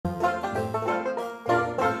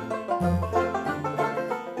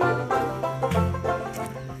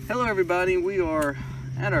everybody, we are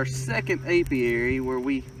at our second apiary where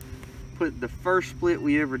we put the first split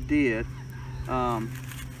we ever did.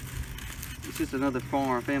 It's just another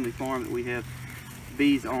farm, family farm that we have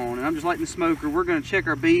bees on, and I'm just lighting the smoker. We're going to check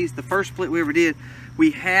our bees. The first split we ever did, we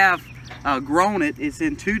have grown it. It's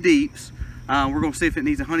in 2 deeps. We're going to see if it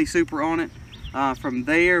needs a honey super on it. From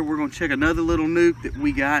there, we're going to check another little nuke that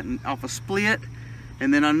we got off a split,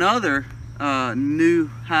 and then another new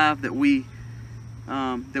hive that we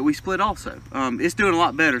split also. It's doing a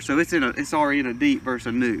lot better, so it's already in a deep versus a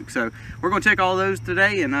nuke. So we're going to check all those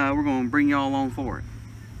today, and we're going to bring y'all along for it.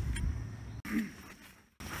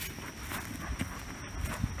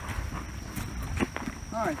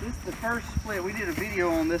 Alright, this is the first split. We did a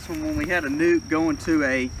video on this one when we had a nuke going to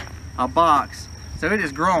a box. So it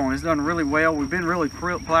has grown. It's done really well. We've been really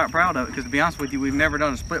proud of it because, to be honest with you, we've never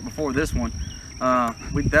done a split before this one.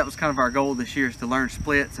 That was kind of our goal this year, is to learn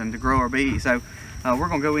splits and to grow our bees. So we're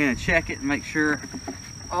going to go in and check it and make sure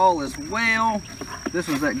all is well. This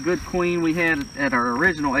was that good queen we had at our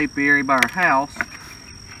original apiary by our house.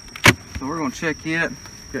 So we're going to check it.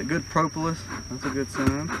 Got good propolis. That's a good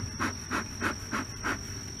sign.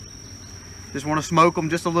 Just want to smoke them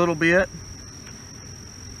just a little bit.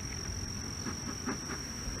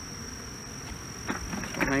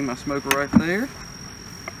 Hang my smoker right there.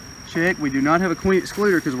 Check. We do not have a queen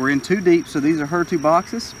excluder because we're in 2 deep, so these are her 2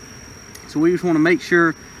 boxes. So we just want to make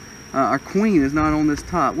sure our queen is not on this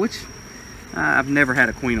top, which I've never had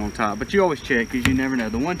a queen on top, but you always check because you never know.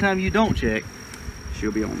 The one time you don't check,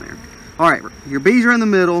 she'll be on there. All right, your bees are in the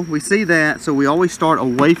middle. We see that, so we always start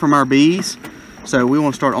away from our bees. So we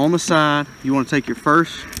want to start on the side. You want to take your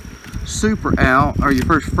first super out, or your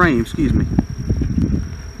first frame, excuse me.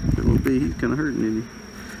 That little bee, he's kind of hurting, isn't he?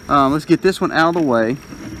 Let's get this one out of the way.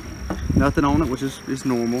 Nothing on it, which is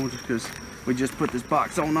normal, just because we just put this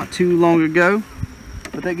box on not too long ago.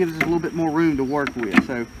 But that gives us a little bit more room to work with.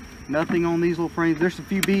 So nothing on these little frames. There's a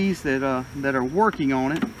few bees that are working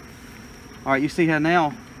on it. All right, you see how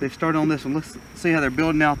now they've started on this one. Let's see how they're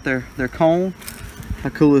building out their comb. How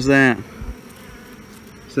cool is that?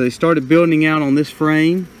 So they started building out on this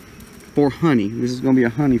frame for honey. This is going to be a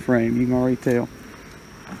honey frame, you can already tell.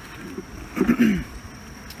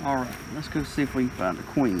 All right, let's go see if we can find a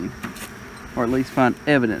queen, or at least find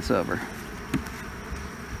evidence of her.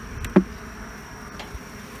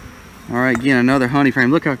 All right, again, another honey frame.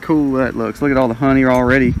 Look how cool that looks. Look at all the honey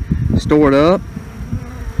already stored up.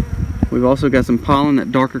 We've also got some pollen.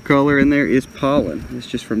 That darker color in there is pollen. It's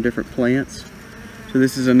just from different plants. So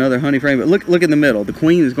this is another honey frame, but look in the middle. The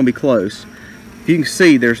queen is going to be close. If you can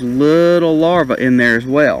see, there's little larvae in there as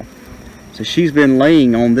well. So she's been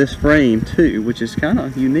laying on this frame too, which is kind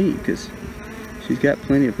of unique because she's got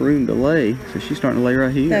plenty of room to lay. So she's starting to lay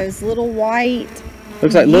right here. Those little white,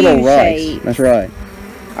 looks like little rice. That's right.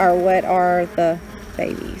 Are what are the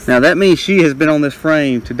babies. Now that means she has been on this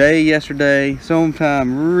frame today, yesterday,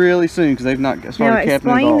 sometime really soon, because they've not started capping it off.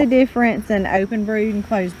 Explain the difference in open brood and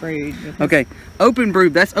closed brood. Okay, open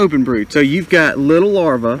brood, that's open brood. So you've got little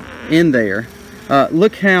larvae in there.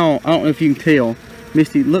 Look how, I don't know if you can tell,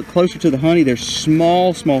 Misty, look closer to the honey. They're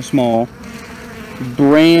small, small, small,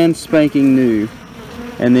 brand spanking new.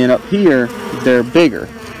 And then up here, they're bigger.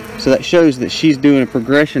 So that shows that she's doing a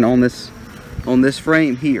progression on this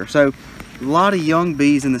frame here. So a lot of young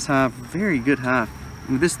bees in this hive. Very good hive.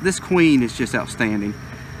 I mean, this queen is just outstanding.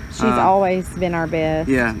 She's always been our best.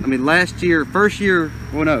 Yeah, I mean, first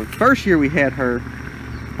year we had her.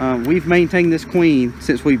 We've maintained this queen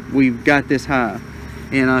since we've got this hive,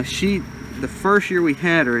 and the first year we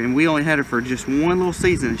had her, and we only had her for just one little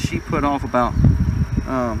season, and she put off about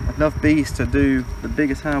enough bees to do the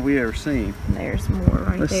biggest hive we ever seen. There's more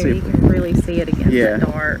right there. You can really see it against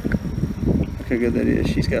the dark. Look how good that is.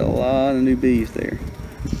 She's got a lot of new bees there.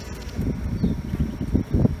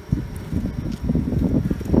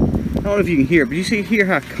 I don't know if you can hear it, but you hear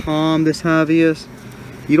how calm this hive is?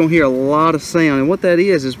 You don't hear a lot of sound, and what that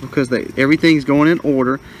is because everything's going in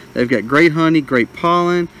order. They've got great honey, great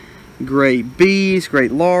pollen, great bees,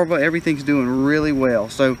 great larvae. Everything's doing really well.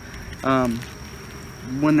 So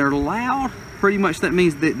when they're loud, pretty much that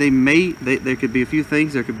means that there could be a few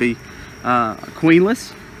things. There could be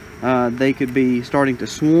queenless. They could be starting to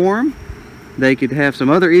swarm. They could have some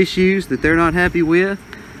other issues that they're not happy with.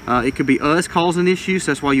 It could be us causing issues.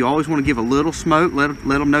 So that's why you always want to give a little smoke, let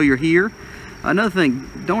them know you're here. Another thing,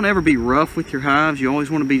 don't ever be rough with your hives. You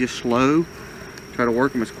always want to be just slow. Try to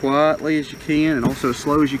work them as quietly as you can and also as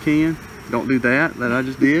slow as you can. Don't do that I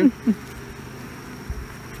just did.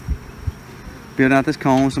 Build out this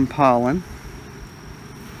comb with some pollen.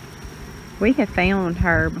 We have found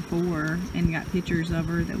her before and got pictures of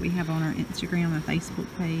her that we have on our Instagram and Facebook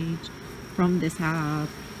page from this hive.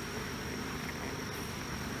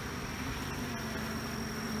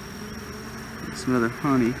 Some other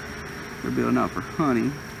honey. They're building out for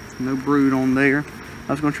honey. No brood on there.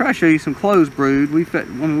 I was going to try to show you some closed brood. We've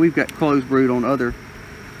got closed brood on other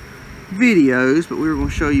videos, but we were going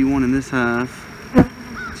to show you one in this hive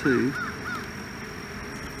too.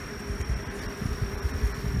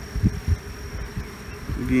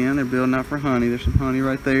 Again, they're building out for honey. There's some honey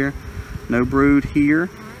right there. No brood here.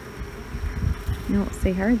 You don't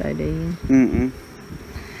see her though, do you? Mm-mm.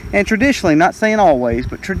 And traditionally, not saying always,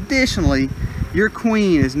 but traditionally, your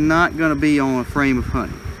queen is not going to be on a frame of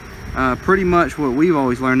honey. Pretty much what we've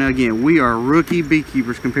always learned. Now again, we are rookie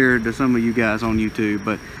beekeepers compared to some of you guys on YouTube,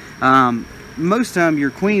 but most time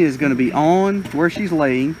your queen is going to be on where she's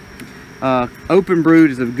laying. Open brood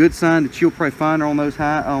is a good sign that you'll probably find her on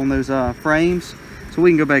those frames. So we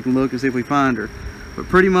can go back and look and see if we find her. But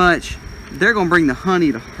pretty much, they're going to bring the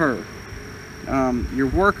honey to her. Your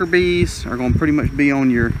worker bees are going to pretty much be on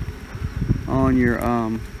your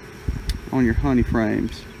honey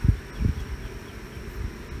frames.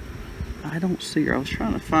 I don't see her. I was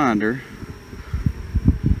trying to find her.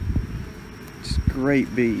 Just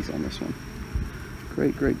great bees on this one.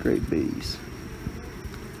 Great bees.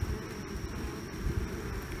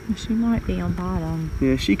 She might be on bottom.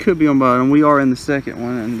 Yeah, she could be on bottom. We are in the second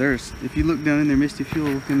one, and there's, if you look down in there, Misty, if you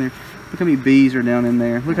look in there, look how many bees are down in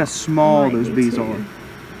there. Look how small those bees are.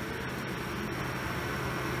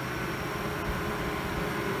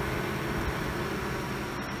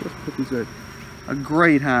 Let's put these back. A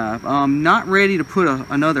great hive. Not ready to put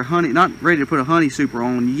not ready to put a honey super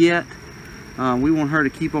on yet. We want her to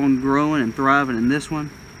keep on growing and thriving in this one.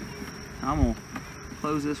 I'm gonna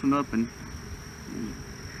close this one up, and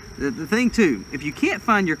the thing too, if you can't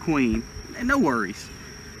find your queen, no worries.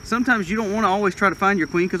 Sometimes you don't want to always try to find your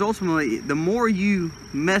queen, because ultimately the more you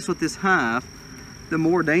mess with this hive, the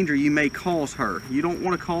more danger you may cause her. You don't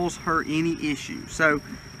want to cause her any issue. So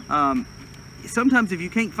sometimes if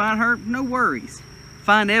you can't find her, no worries.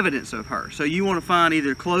 Find evidence of her. So you want to find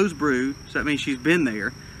either closed brood, so that means she's been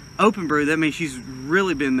there. Open brood, that means she's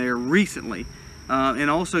really been there recently. And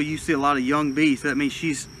also you see a lot of young bees, so that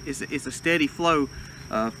means it's a steady flow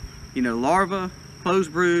of, you know, larva,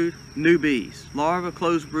 closed brood, new bees. Larva,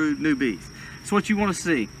 closed brood, new bees. That's what you want to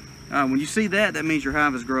see. When you see that, that means your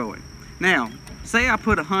hive is growing. Now, say I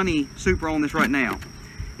put a honey super on this right now.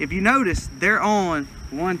 If you notice, they're on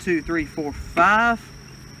 1, 2, 3, 4, 5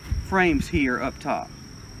 frames here up top.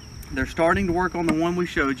 They're starting to work on the one we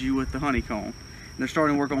showed you with the honeycomb. And they're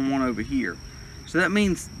starting to work on one over here. So that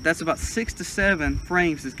means that's about 6 to 7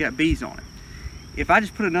 frames that's got bees on it. If I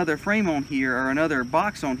just put another frame on here or another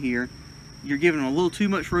box on here, you're giving them a little too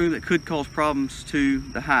much room that could cause problems to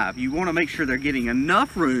the hive. You want to make sure they're getting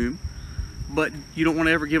enough room, but you don't want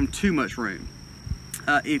to ever give them too much room.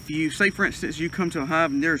 If you say, for instance, you come to a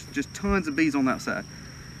hive and there's just tons of bees on the outside,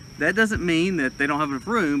 that doesn't mean that they don't have enough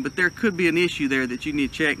room, but there could be an issue there that you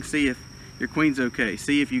need to check and see if your queen's okay.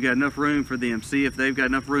 See if you got enough room for them. See if they've got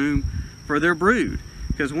enough room for their brood.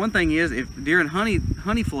 Because one thing is, if during honey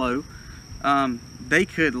flow, they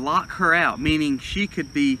could lock her out, meaning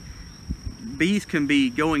bees can be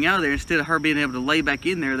going out of there, instead of her being able to lay back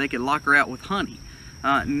in there, they could lock her out with honey.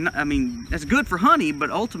 I mean, that's good for honey, but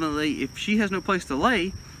ultimately, if she has no place to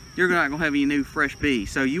lay, you're not going to have any new fresh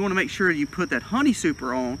bees. So you want to make sure you put that honey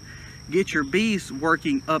super on, get your bees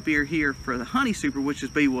working up here for the honey super, which is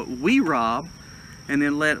be what we rob, and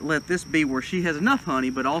then let this be where she has enough honey,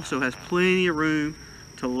 but also has plenty of room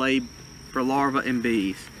to lay for larvae and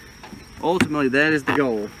bees. Ultimately, that is the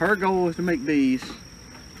goal. Her goal is to make bees.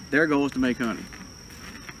 Their goal is to make honey.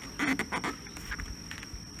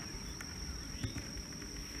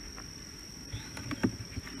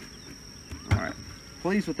 Alright,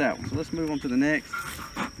 pleased with that one. So let's move on to the next.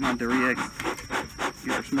 Not the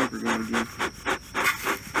get our smoker going again.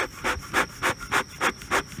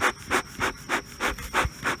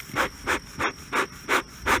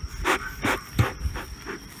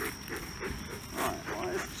 Alright, well,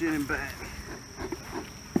 let's get him back.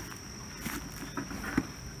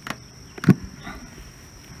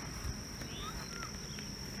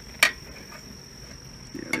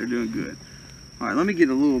 They're doing good. All right, let me get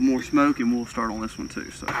a little more smoke and we'll start on this one too.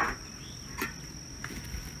 So.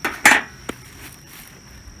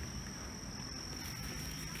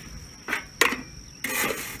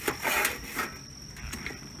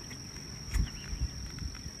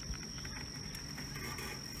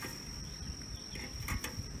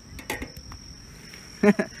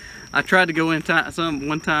 I tried to go in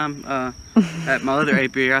one time at my other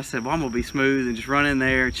apiary. I said, well, I'm gonna be smooth and just run in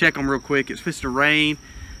there, check them real quick. It's supposed to rain,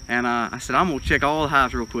 and I said, I'm gonna check all the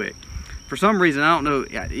hives real quick. For some reason, I don't know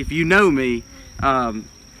if you know me,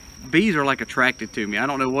 bees are like attracted to me. I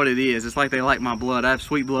don't know what it is. It's like they like my blood. I have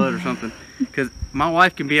sweet blood or something. Because my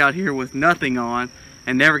wife can be out here with nothing on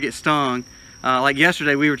and never get stung. Like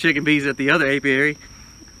yesterday, we were checking bees at the other apiary.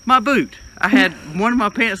 My boot. I had one of my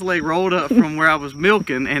pants leg rolled up from where I was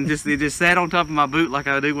milking, and it just sat on top of my boot like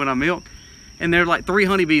I do when I milk. And there like 3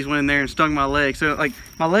 honeybees went in there and stung my leg. So like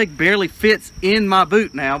my leg barely fits in my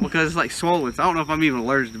boot now because it's like swollen. So I don't know if I'm even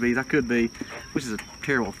allergic to bees. I could be, which is a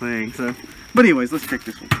terrible thing. So, but anyways, let's check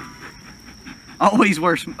this one. I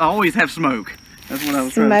always have smoke. That's what I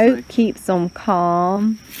was trying to say. Smoke keeps them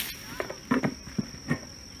calm.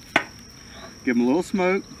 Give them a little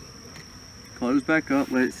smoke. Close back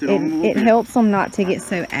up. Let it sit on them a little bit. It helps them not to get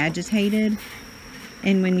so agitated.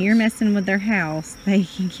 And when you're messing with their house, they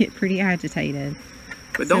can get pretty agitated.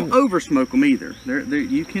 But don't over smoke them either.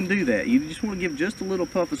 You can do that. You just want to give just a little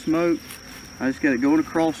puff of smoke. I just got it going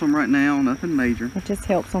across them right now. Nothing major. It just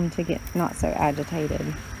helps them to get not so agitated.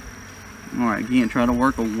 All right, again, try to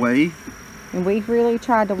work away. And we've really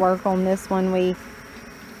tried to work on this one. We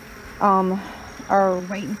are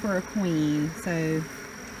waiting for a queen. So.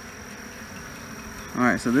 All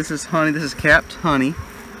right, so this is honey. This is capped honey.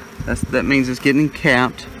 That means it's getting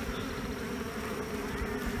capped.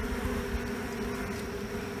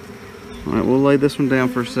 All right, we'll lay this one down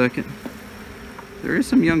for a second. There is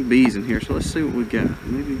some young bees in here, so let's see what we got.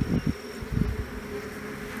 Maybe.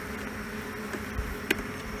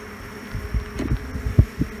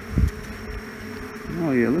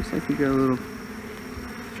 Oh yeah, looks like we got a little.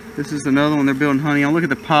 This is another one. They're building honey on. Look at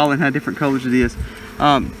the pollen, how different colors it is.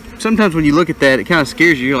 Sometimes when you look at that, it kind of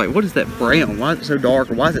scares you. You're like, what is that brown? Why is it so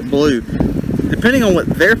dark? Or why is it blue? Depending on what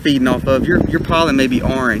they're feeding off of, your pollen may be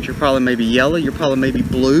orange, your pollen may be yellow, your pollen may be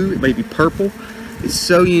blue, it may be purple. It's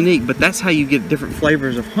so unique, but that's how you get different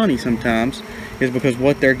flavors of honey sometimes, is because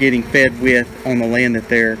what they're getting fed with on the land that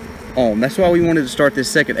they're on. That's why we wanted to start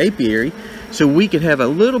this second apiary, so we could have a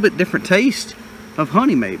little bit different taste of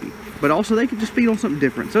honey maybe, but also they could just feed on something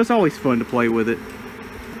different. So it's always fun to play with it.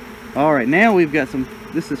 All right, now we've got some.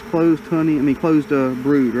 This is closed honey. Closed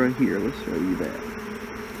brood right here. Let's show you that.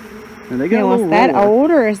 And they got a little. Is that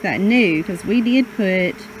old or is that new? Because we did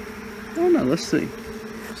put. Oh no, let's see.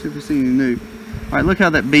 See if we see anything new. All right, look how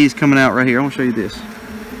that bee is coming out right here. I want to show you this.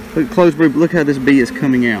 Look at closed brood. Look how this bee is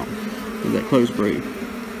coming out of that closed brood. I'm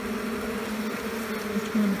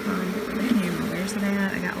trying to find it with the camera. Where's it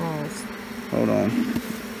at? I got lost. Hold on.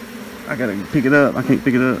 I gotta pick it up. I can't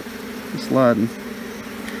pick it up. It's sliding.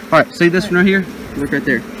 All right, see this one right here? Look right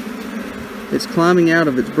there. It's climbing out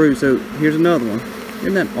of its brood. So here's another one.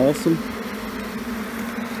 Isn't that awesome?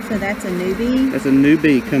 So that's a new bee? That's a new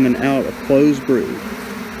bee coming out of closed brood.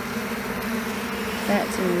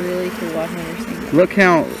 That's really cool. I've never seen that. Look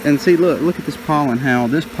how, and see, look at this pollen. How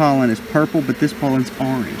this pollen is purple, but this pollen's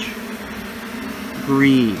orange,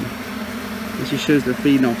 green. This just shows they're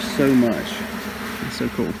feeding off so much. It's so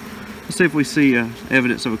cool. Let's see if we see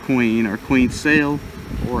evidence of a queen, or a queen cell,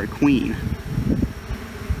 or a queen.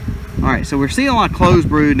 All right, so we're seeing a lot of closed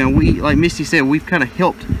brood. Now we, like Misty said, we've kind of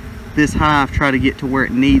helped this hive try to get to where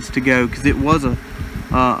it needs to go, because it was a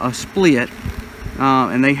split,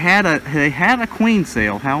 and they had a queen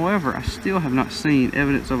cell. However, I still have not seen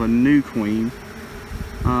evidence of a new queen,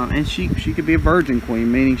 and she could be a virgin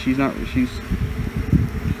queen, meaning she's still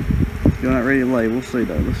not ready to lay. We'll see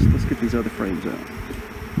though. Let's get these other frames out.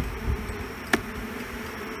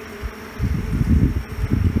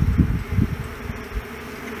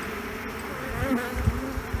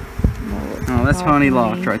 Oh, that's honey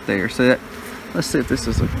locked right there. So that, let's see if this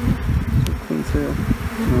is a queen cell.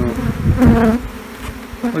 No.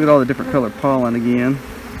 Look at all the different colored pollen again.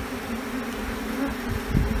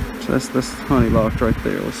 So that's honey locked right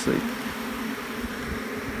there. Let's see.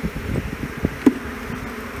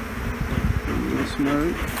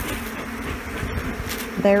 Smoke.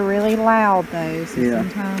 They're really loud though, so yeah.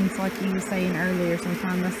 Sometimes, like you were saying earlier,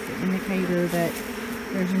 sometimes that's the indicator that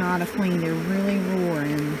there's not a queen. They're really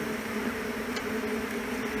roaring.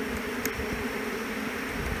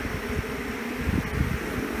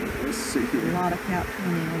 Let's see here. A lot of capped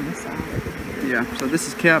honey on the side over here. Yeah, so this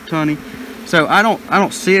is capped honey. So I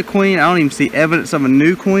don't see a queen. I don't even see evidence of a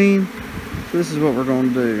new queen. So this is what we're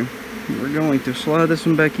going to do. We're going to slide this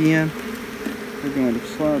one back in. We're going to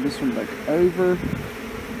slide this one back over.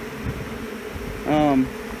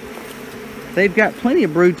 They've got plenty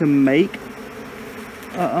of brood to make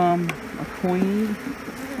a queen.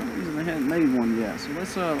 For some reason they haven't made one yet.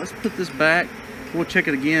 So let's put this back. We'll check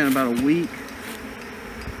it again in about a week.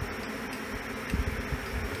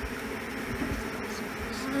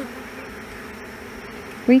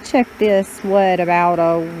 We checked this, what, about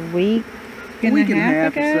a week and a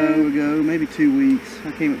half or so ago, maybe 2 weeks.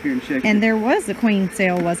 I came up here and checked it. And there was a queen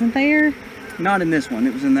cell, wasn't there? Not in this one.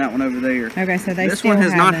 It was in that one over there. Okay, so this one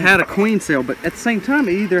has not had a queen cell, but at the same time,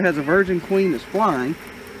 it either has a virgin queen that's flying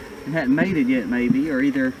and hadn't mated yet, maybe, or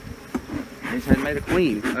either they just hadn't made a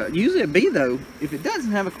queen. Usually a bee, though, if it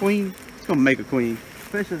doesn't have a queen, it's going to make a queen,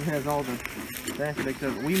 especially if it has all the aspects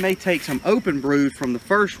of it. We may take some open brood from the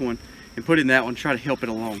first one and put in that one, try to help it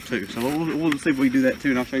along too. So we'll see if we do that too,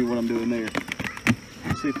 and I'll show you what I'm doing there.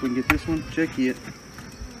 Let's see if we can get this one. Check it.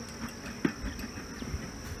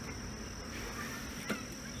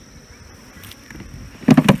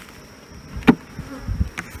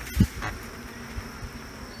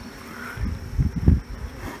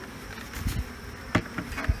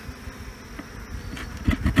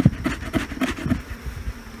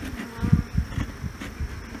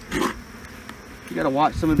 You gotta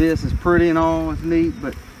watch some of this. It's pretty and all, it's neat,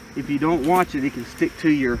 but if you don't watch it, it can stick to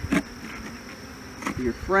your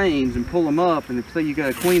frames and pull them up, and if say you got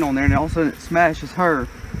a queen on there and all of a sudden it smashes her,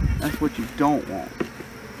 that's what you don't want.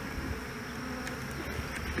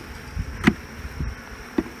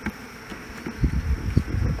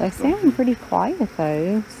 They sound pretty quiet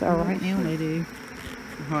though, so right now they do.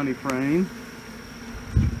 Honey frame.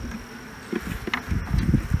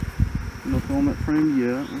 No filament frame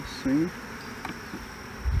yet, let's see.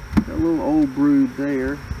 Got a little old brood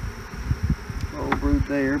there. Old brood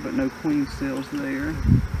there, but no queen cells there.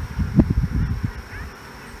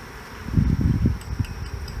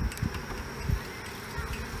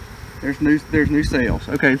 There's new cells.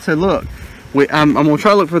 Okay, so look, I'm gonna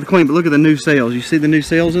try to look for the queen, but look at the new cells. You see the new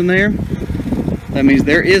cells in there? That means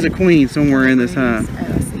there is a queen somewhere in this hive.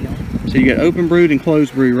 So you got open brood and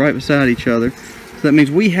closed brood right beside each other. So that means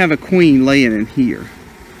we have a queen laying in here.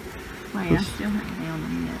 Wait, I still haven't found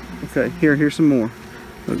them yet. Okay, here's some more.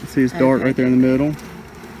 Look, see it's dark right there in the middle.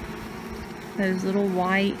 Those little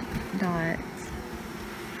white dots.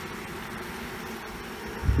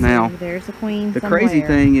 Now, so there's a queen the somewhere. crazy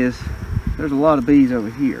thing is there's a lot of bees over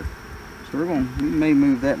here. So we may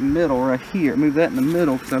move that middle right here, move that in the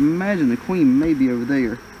middle, because I imagine the queen may be over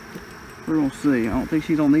there. We're gonna see. I don't think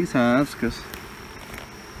she's on these hives because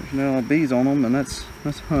there's no bees on them, and that's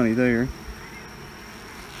honey there.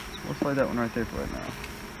 So let's lay that one right there for right now.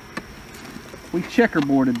 We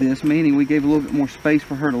checkerboarded this, meaning we gave a little bit more space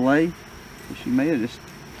for her to lay. So she may have just.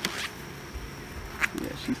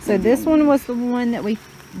 Yeah, she's. So this one was the one that we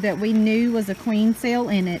knew was a queen cell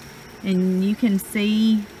in it, and you can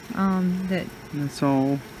see that that's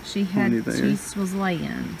all she was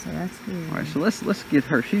laying, so that's good. All right, so let's get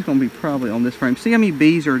her. She's gonna be probably on this frame. See how many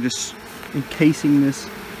bees are just encasing this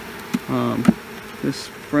this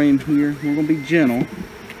frame here. We're gonna be gentle.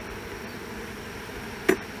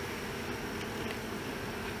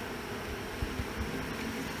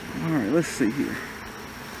 All right, let's see here.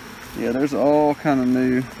 Yeah, there's all kind of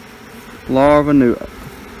new larvae,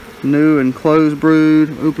 new and closed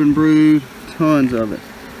brood, open brood, tons of it.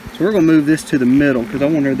 So we're gonna move this to the middle because I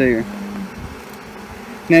want her there.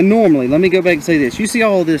 Now normally, let me go back and say this. You see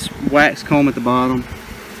all this wax comb at the bottom?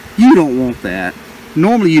 You don't want that.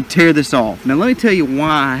 Normally you'd tear this off. Now let me tell you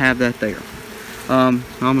why I have that there. I'm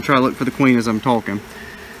gonna try to look for the queen as I'm talking.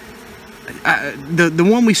 The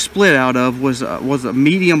one we split out of was a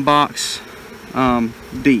medium box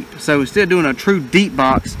deep. So instead of doing a true deep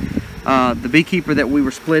box, the beekeeper that we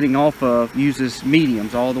were splitting off of uses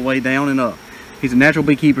mediums all the way down and up. He's a natural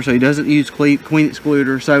beekeeper, so he doesn't use queen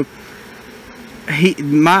excluder. So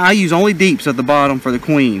I use only deeps at the bottom for the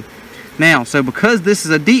queen. Now, so because this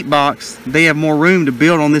is a deep box, they have more room to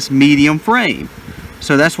build on this medium frame.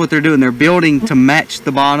 So that's what they're doing. They're building to match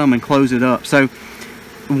the bottom and close it up. So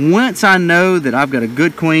once I know that I've got a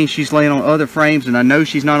good queen, she's laying on other frames, and I know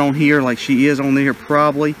she's not on here like she is on there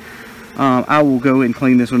probably, I will go and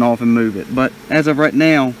clean this one off and move it. But as of right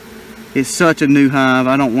now, it's such a new hive.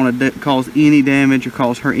 I don't want to cause any damage or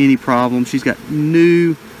cause her any problems. She's got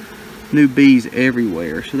new bees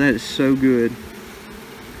everywhere, so that is so good.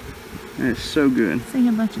 That is so good. I see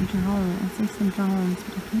a bunch of drones. I see some drones,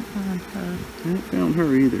 but I can't find her. I haven't found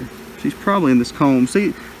her either. She's probably in this comb.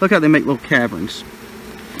 See, look how they make little caverns.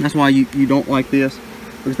 That's why you don't like this,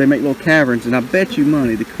 because they make little caverns, and I bet you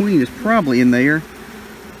money the queen is probably in there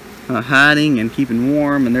hiding and keeping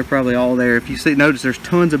warm, and they're probably all there. If you notice there's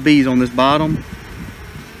tons of bees on this bottom.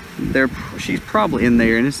 She's probably in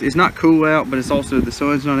there, and it's not cool out, but it's also the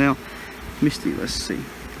sun's not out. Misty, let's see.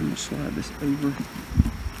 I'm gonna slide this over.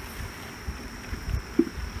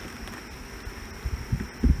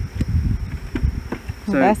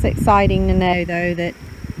 Well, that's exciting to know, though, that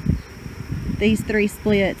these 3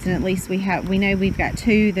 splits, and at least we know we've got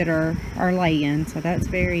 2 that are laying, so that's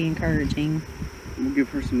very encouraging. We'll give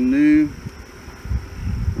her some new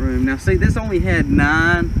room. Now see, this only had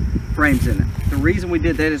 9 frames in it. The reason we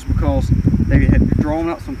did that is because they had drawn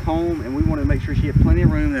up some comb, and we wanted to make sure she had plenty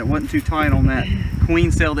of room, that it wasn't too tight on that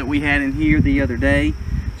queen cell that we had in here the other day.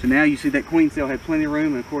 So now you see that queen cell had plenty of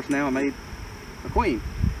room, and of course now I made a queen.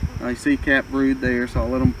 I see cap brood there, so I'll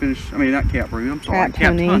let them finish. I mean, not cap brood, I'm sorry,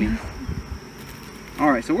 capped honey.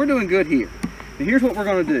 Alright, so we're doing good here. And here's what we're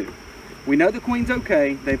going to do. We know the queen's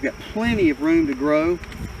okay. They've got plenty of room to grow.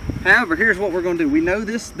 However, here's what we're going to do. We know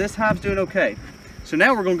this hive's doing okay. So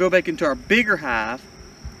now we're going to go back into our bigger hive,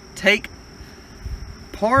 take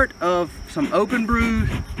part of some open brood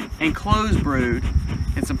and closed brood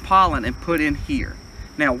and some pollen and put in here.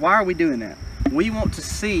 Now, why are we doing that? We want to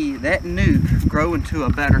see that nuke grow into a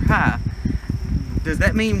better hive. Does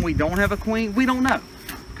that mean we don't have a queen? We don't know,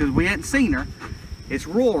 because we hadn't seen her. It's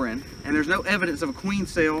roaring, and there's no evidence of a queen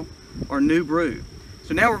cell or new brood.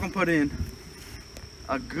 So now we're going to put in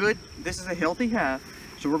a good, this is a healthy hive,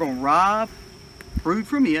 so we're going to rob brood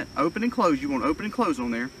from it, open and close. You want to open and close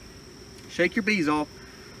on there. Shake your bees off,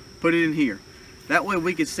 put it in here. That way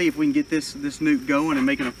we can see if we can get this nuke going and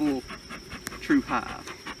making a full true hive.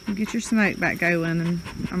 Get your smoke back going, and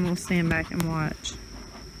I'm going to stand back and watch.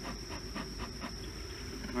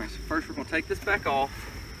 Alright, so first we're going to take this back off.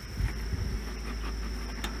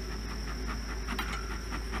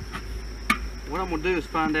 What I'm going to do is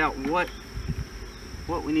find out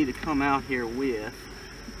what we need to come out here with.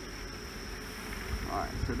 Alright,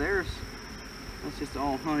 so that's just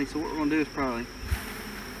all honey. So what we're going to do is probably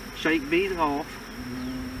shake bees off.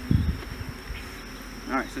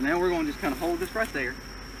 Alright, so now we're going to just kind of hold this right there.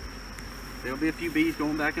 There'll be a few bees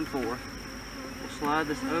going back and forth. We'll slide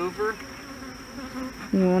this over.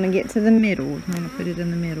 You want to get to the middle. You want to put it in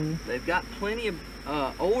the middle. They've got plenty of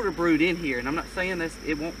older brood in here, and I'm not saying this,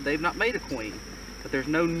 they've not made a queen, but there's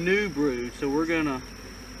no new brood, so we're going to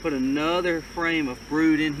put another frame of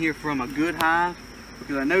brood in here from a good hive,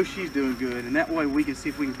 because I know she's doing good, and that way we can see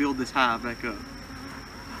if we can build this hive back up.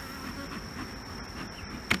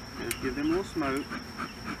 Just give them a little smoke.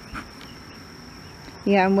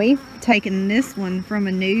 Yeah, and we've taken this one from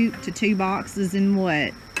a nuke to 2 boxes in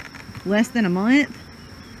what, less than a month?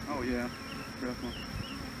 Oh yeah, definitely.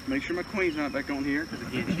 Make sure my queen's not back on here, because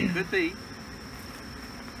again, she could be.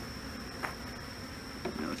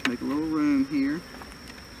 Now let's make a little room here.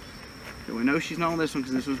 So we know she's not on this one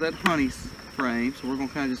because this was that honey frame, so we're going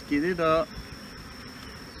to kind of just get it up,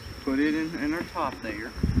 put it in our top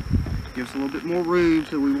there. Give us a little bit more room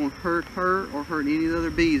so we won't hurt her or hurt any of the other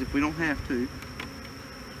bees if we don't have to.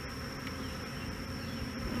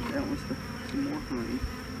 That one's some more honey.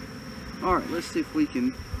 Alright, let's see if we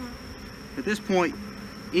can, at this point,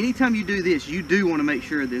 anytime you do this, you do want to make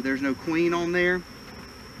sure that there's no queen on there,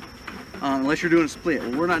 unless you're doing a split.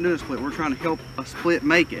 Well, we're not doing a split, we're trying to help a split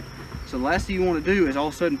make it. So the last thing you want to do is all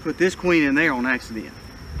of a sudden put this queen in there on accident.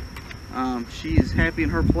 She is happy in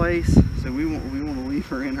her place, so we want to leave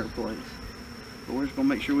her in her place. But we're just going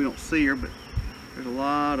to make sure we don't see her, but there's a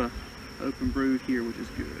lot of open brood here, which is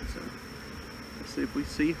good. So let's see if we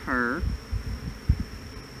see her.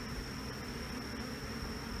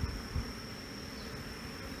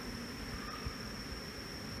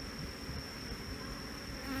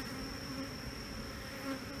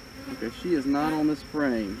 Okay, she is not on this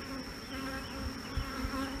frame.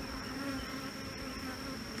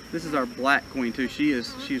 This is our black queen too.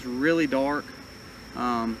 She's really dark,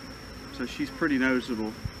 so she's pretty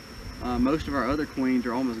noticeable. Most of our other queens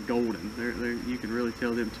are almost golden. You can really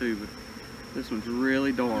tell them too, but this one's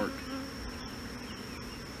really dark.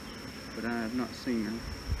 But I have not seen her.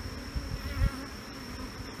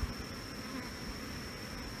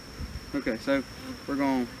 Okay, so we're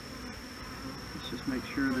going. Let's just make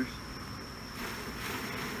sure there's.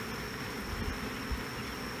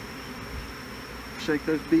 Shake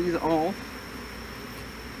those bees off.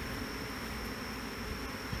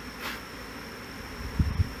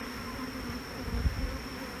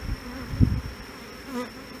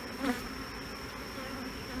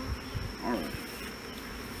 All right.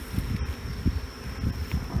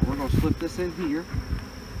 We're going to slip this in here.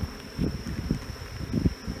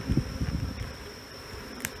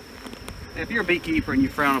 If you're a beekeeper and you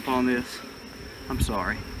frown upon this, I'm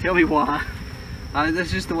sorry. Tell me why.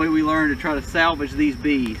 That's just the way we learn to try to salvage these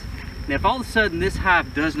bees. Now if all of a sudden this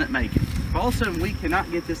hive does not make it, if all of a sudden we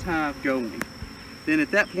cannot get this hive going, then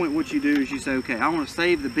at that point what you do is you say, okay, I want to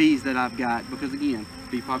save the bees that I've got, because again,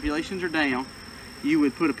 bee populations are down. You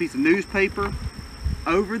would put a piece of newspaper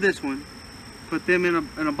over this one, put them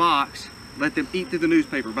in a box let them eat through the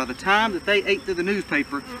newspaper. By the time that they ate through the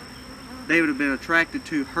newspaper, they would have been attracted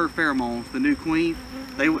to her pheromones, the new queen.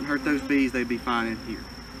 They wouldn't hurt those bees, they'd be fine in here.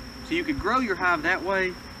 So you could grow your hive that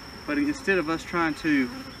way, but instead of us trying to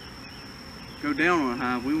go down on a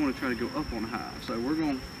hive, we want to try to go up on a hive. So we're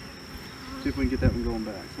going to see if we can get that one going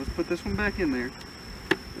back. So let's put this one back in there.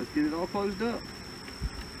 Let's get it all closed up.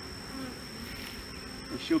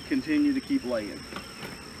 And she'll continue to keep laying.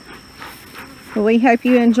 Well, we hope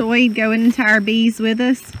you enjoyed going into our bees with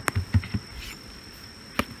us.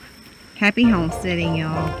 Happy homesteading,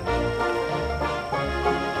 y'all.